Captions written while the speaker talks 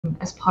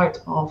as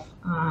part of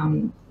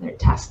their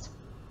test.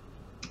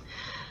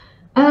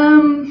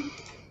 I'm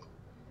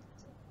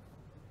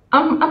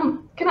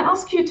going to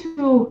ask you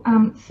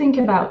to think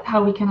about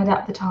how we can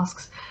adapt the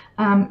tasks.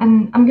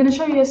 And I'm going to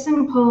show you a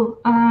simple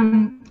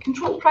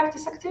controlled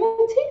practice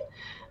activity,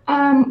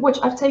 which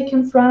I've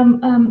taken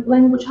from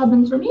Language Hub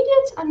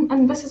Intermediate.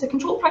 And this is a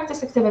controlled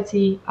practice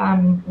activity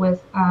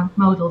with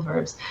modal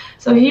verbs.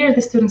 So here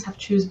the students have to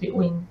choose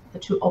between the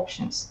two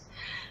options.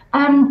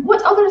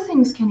 What other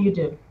things can you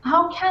do?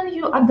 How can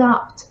you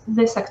adapt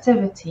this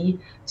activity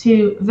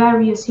to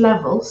various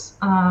levels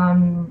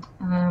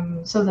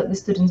so that the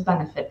students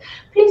benefit?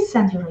 Please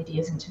send your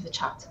ideas into the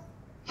chat.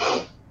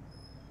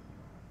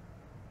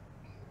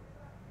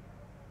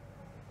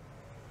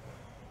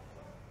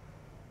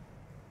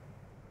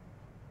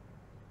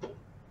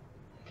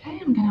 Okay,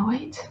 I'm gonna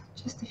wait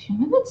just a few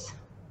minutes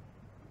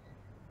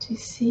to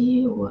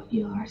see what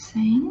you are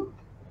saying.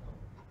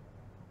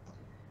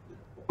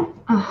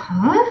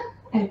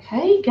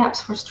 Okay,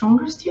 gaps for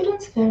stronger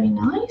students, very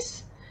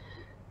nice.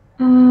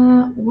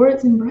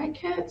 Words in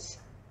brackets,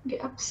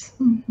 gaps,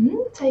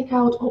 take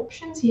out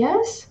options,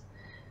 yes.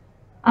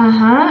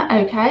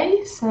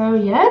 Okay, so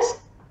yes.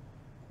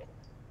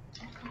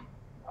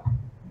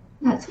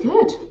 That's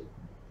good.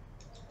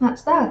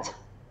 That's that.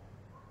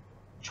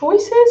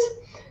 Choices,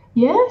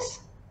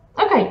 yes.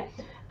 Okay,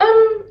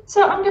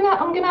 so I'm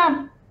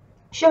gonna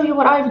show you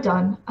what I've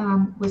done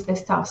with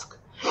this task.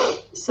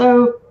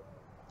 So,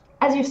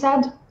 as you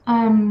said,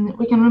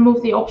 we can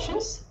remove the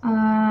options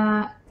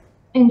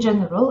in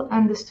general,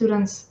 and the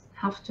students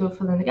have to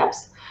fill in the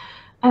gaps.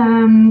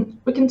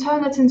 We can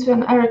turn it into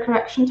an error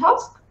correction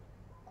task.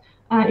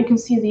 You can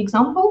see the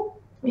example.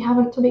 We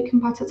haven't to be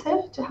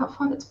competitive, to have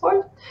fun at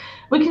sport.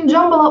 We can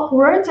jumble up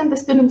words and the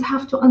students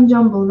have to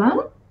unjumble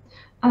them.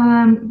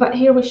 But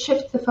here we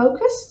shift the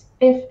focus.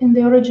 If in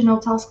the original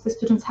task, the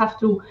students have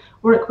to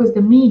work with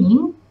the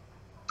meaning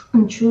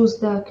and choose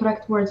the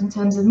correct words in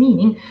terms of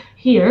meaning,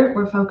 here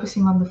we're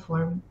focusing on the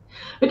form.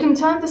 We can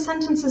turn the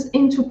sentences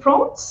into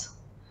prompts,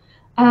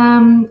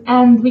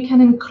 and we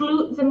can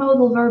include the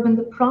modal verb in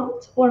the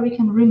prompt, or we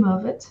can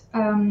remove it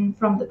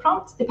from the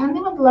prompt,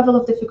 depending on the level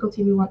of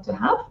difficulty we want to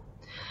have.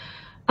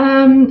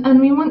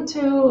 And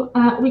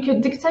we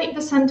could dictate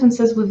the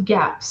sentences with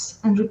gaps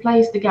and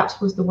replace the gaps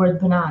with the word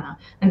banana,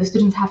 and the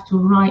students have to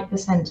write the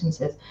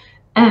sentences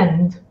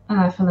and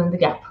fill in the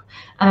gap.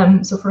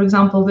 So for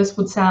example, this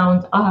would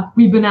sound,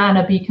 we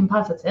banana be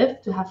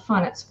competitive, to have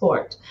fun at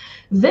sport.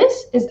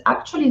 This is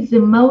actually the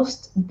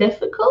most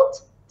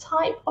difficult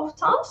type of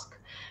task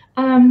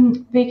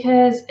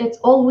because it's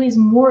always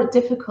more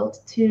difficult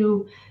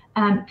to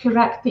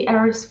correct the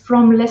errors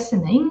from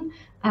listening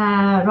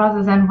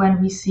rather than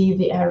when we see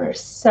the errors.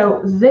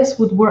 So this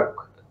would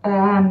work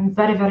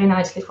very, very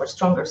nicely for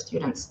stronger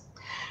students.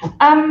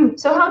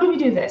 So how do we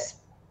do this?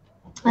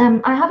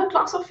 I have a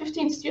class of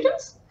 15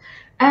 students.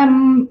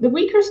 The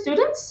weaker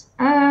students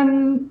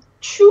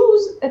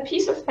choose a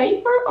piece of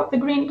paper of the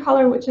green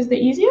color, which is the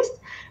easiest,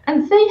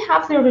 and they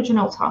have the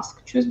original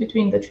task, choose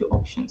between the two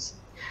options.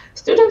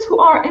 Students who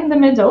are in the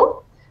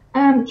middle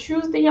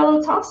choose the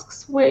yellow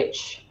tasks,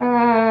 which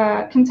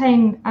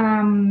contain,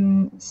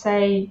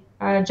 say,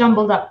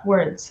 jumbled up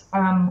words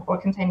or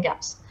contain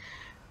gaps.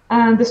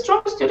 The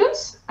stronger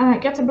students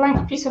get a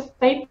blank piece of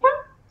paper,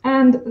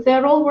 and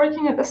they're all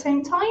working at the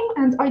same time,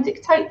 and I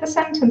dictate the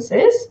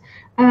sentences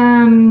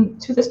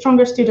to the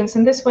stronger students.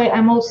 And this way,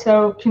 I'm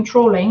also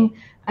controlling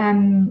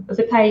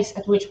the pace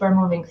at which we're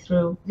moving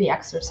through the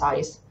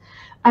exercise.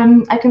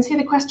 I can see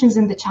the questions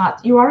in the chat.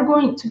 You are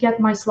going to get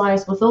my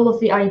slides with all of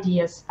the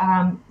ideas.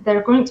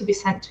 They're going to be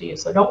sent to you,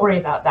 so don't worry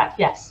about that,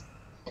 yes.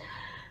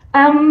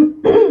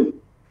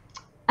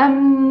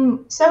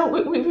 So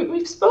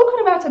we've spoken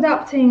about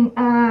adapting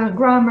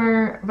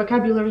grammar,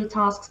 vocabulary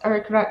tasks,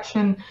 error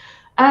correction.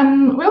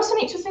 We also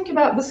need to think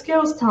about the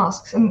skills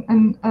tasks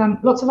and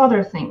lots of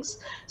other things.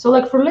 So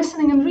like for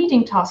listening and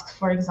reading tasks,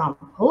 for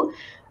example,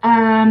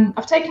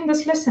 I've taken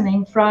this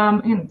listening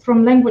from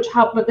Language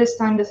Hub, but this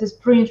time this is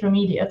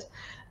pre-intermediate.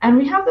 And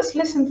we have this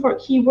listen for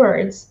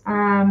keywords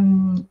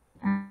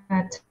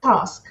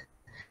task,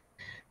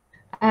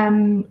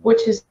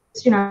 which is,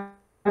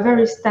 a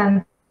very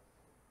standard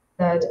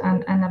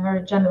and a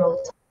very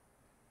general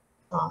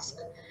task.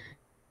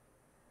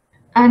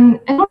 And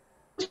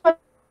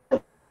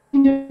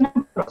can do a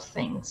number of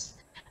things.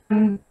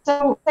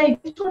 So say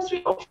 2 or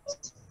 3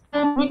 options.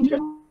 We can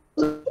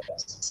do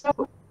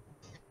so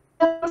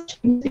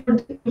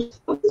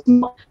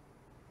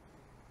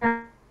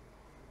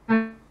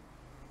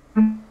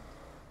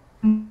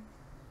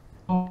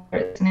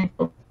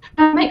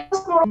make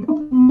us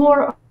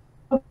more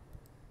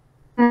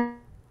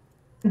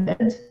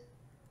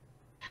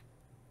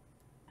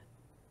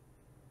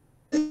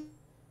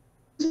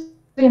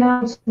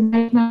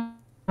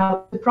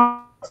the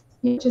process,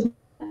 which is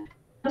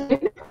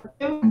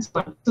and so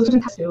on. So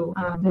students have to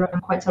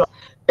learn quite a lot.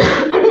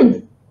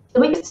 The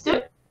way to do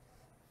it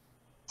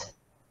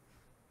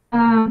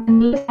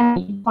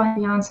and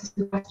find the answers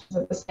to the questions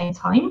at the same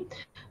time,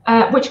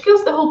 which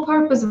kills the whole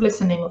purpose of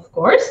listening, of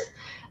course.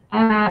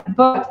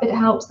 but it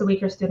helps the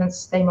weaker students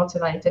stay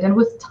motivated, and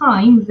with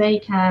time they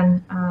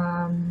can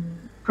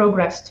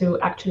progress to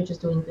actually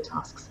just doing the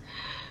tasks.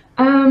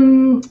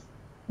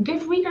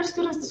 Give weaker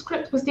students the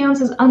script with the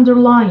answers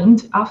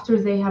underlined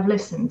after they have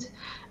listened.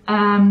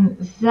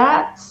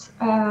 That's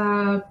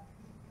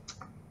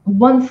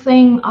one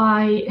thing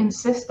I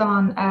insist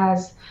on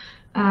as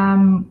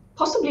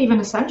possibly even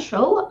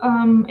essential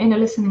in a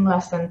listening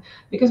lesson,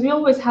 because we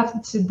always have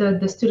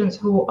the students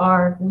who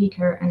are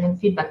weaker and in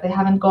feedback, they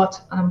haven't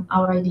got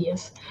our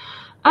ideas.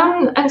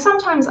 And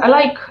sometimes I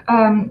like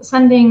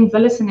sending the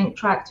listening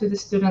track to the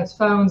students'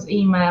 phones,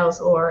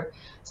 emails, or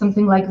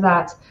something like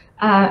that.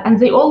 And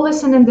they all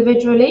listen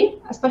individually,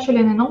 especially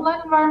in an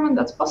online environment,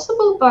 that's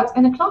possible. But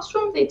in a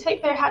classroom, they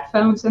take their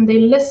headphones and they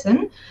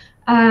listen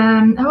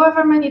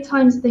however many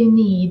times they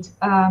need.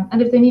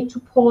 And if they need to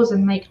pause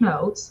and make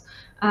notes,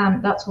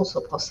 that's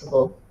also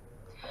possible.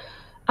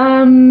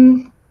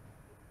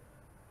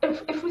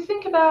 If we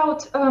think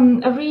about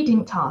a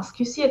reading task,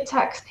 you see a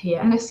text here,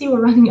 and I see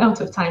we're running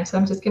out of time, so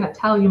I'm just going to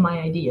tell you my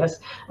ideas.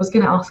 I was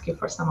going to ask you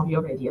for some of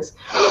your ideas.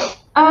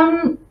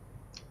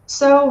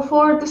 So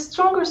for the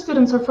stronger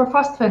students or for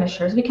fast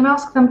finishers, we can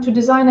ask them to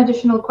design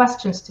additional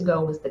questions to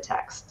go with the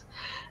text.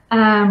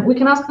 We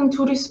can ask them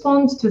to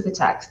respond to the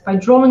text by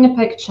drawing a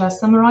picture,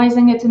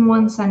 summarizing it in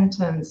one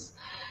sentence,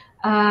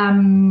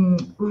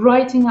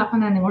 writing up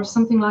an ending or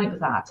something like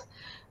that.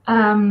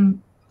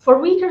 For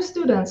weaker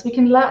students, we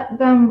can let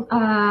them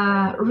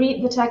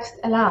read the text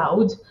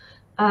aloud,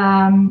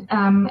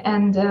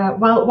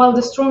 while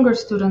the stronger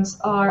students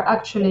are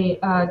actually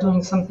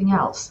doing something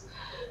else.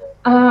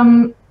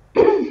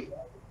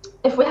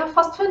 If we have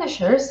fast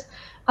finishers,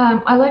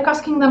 I like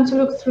asking them to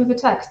look through the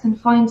text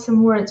and find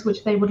some words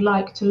which they would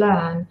like to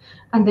learn,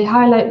 and they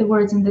highlight the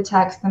words in the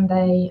text and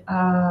they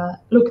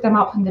look them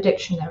up in the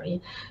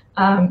dictionary,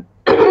 and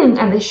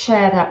they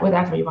share that with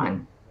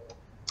everyone.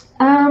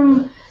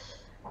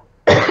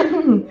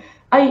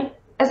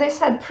 As I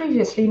said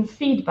previously, in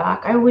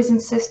feedback, I always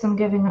insist on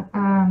giving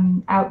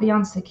out the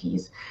answer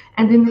keys,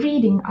 and in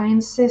reading, I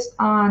insist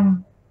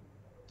on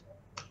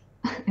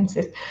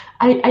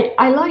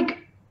I like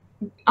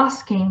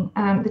asking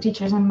the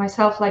teachers and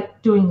myself,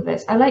 like doing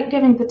this. I like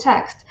giving the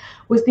text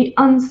with the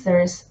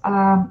answers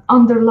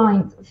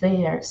underlined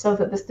there, so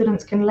that the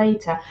students can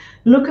later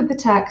look at the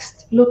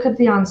text, look at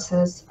the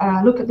answers,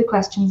 look at the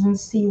questions, and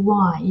see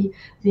why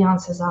the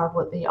answers are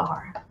what they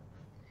are.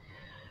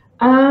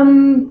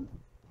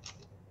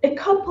 A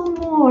couple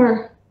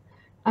more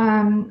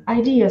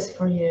ideas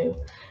for you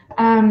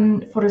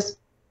for a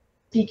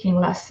speaking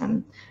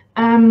lesson.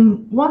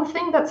 One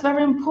thing that's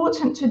very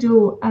important to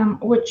do,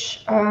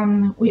 which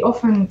we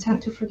often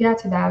tend to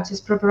forget about,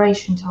 is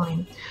preparation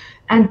time.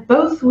 And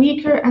both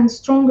weaker and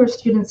stronger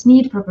students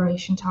need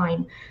preparation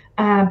time,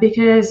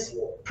 because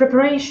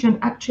preparation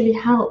actually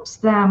helps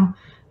them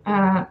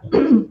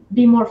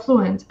be more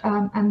fluent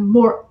and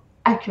more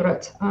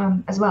accurate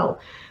as well.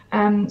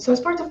 So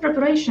as part of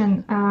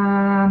preparation,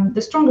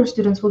 the stronger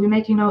students will be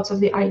making notes of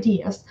the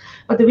ideas,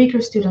 but the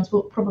weaker students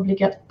will probably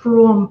get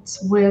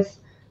prompts with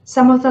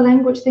some of the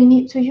language they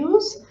need to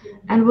use,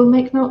 and will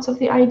make notes of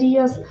the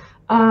ideas,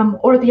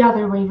 or the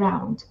other way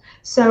around.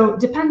 So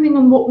depending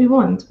on what we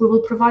want, we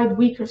will provide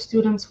weaker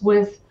students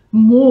with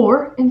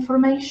more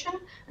information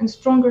and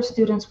stronger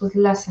students with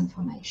less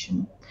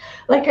information.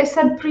 Like I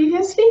said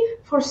previously,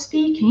 for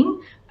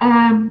speaking,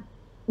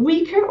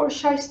 weaker or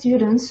shy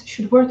students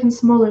should work in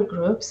smaller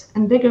groups,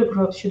 and bigger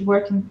groups should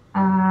work in,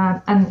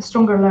 and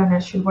stronger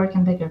learners should work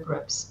in bigger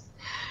groups.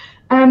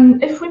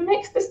 If we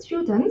mix the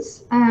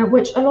students,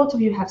 which a lot of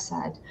you have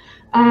said,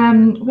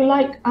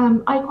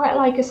 I quite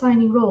like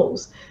assigning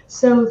roles,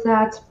 so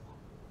that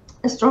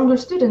a stronger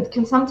student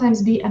can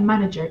sometimes be a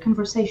manager,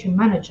 conversation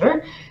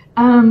manager,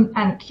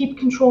 and keep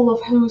control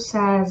of who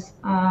says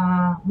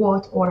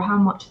what or how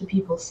much the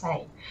people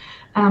say.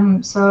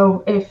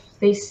 So if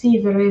they see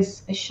there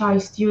is a shy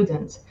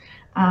student,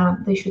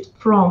 they should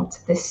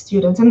prompt this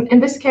student. And in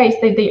this case,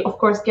 they of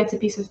course get a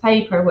piece of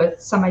paper with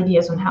some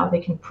ideas on how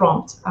they can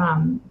prompt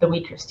the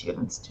weaker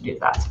students to do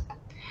that.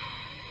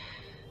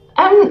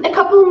 A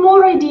couple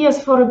more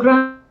ideas for a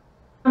grammar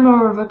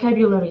or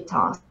vocabulary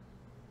task.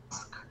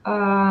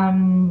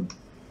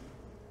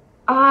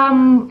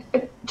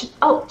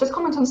 I'll just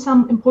comment on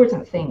some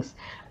important things.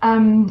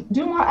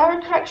 Do more error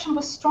correction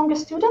with stronger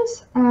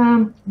students,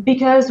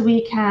 because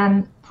we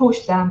can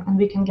push them and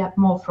we can get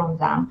more from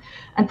them,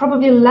 and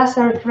probably less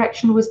error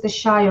correction with the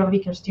shy or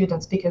weaker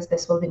students, because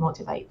this will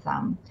demotivate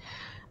them.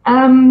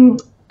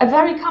 A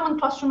very common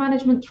classroom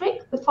management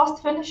trick: the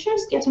fast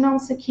finishers get an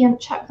answer key and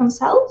check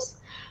themselves,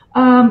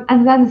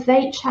 and then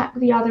they check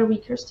the other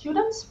weaker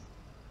students.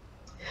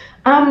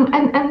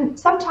 And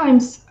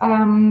sometimes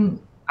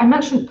I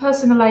mentioned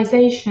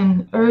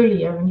personalization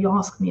earlier, and you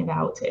asked me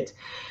about it.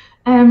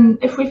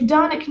 If we've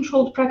done a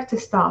controlled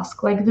practice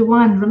task, like the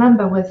one,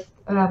 remember, with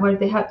where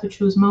they had to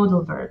choose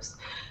modal verbs,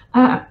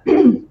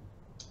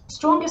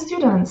 stronger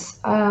students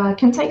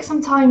can take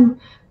some time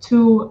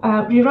to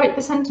rewrite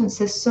the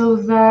sentences so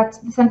that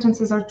the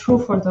sentences are true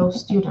for those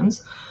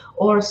students,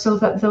 or so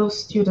that those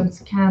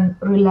students can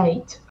relate.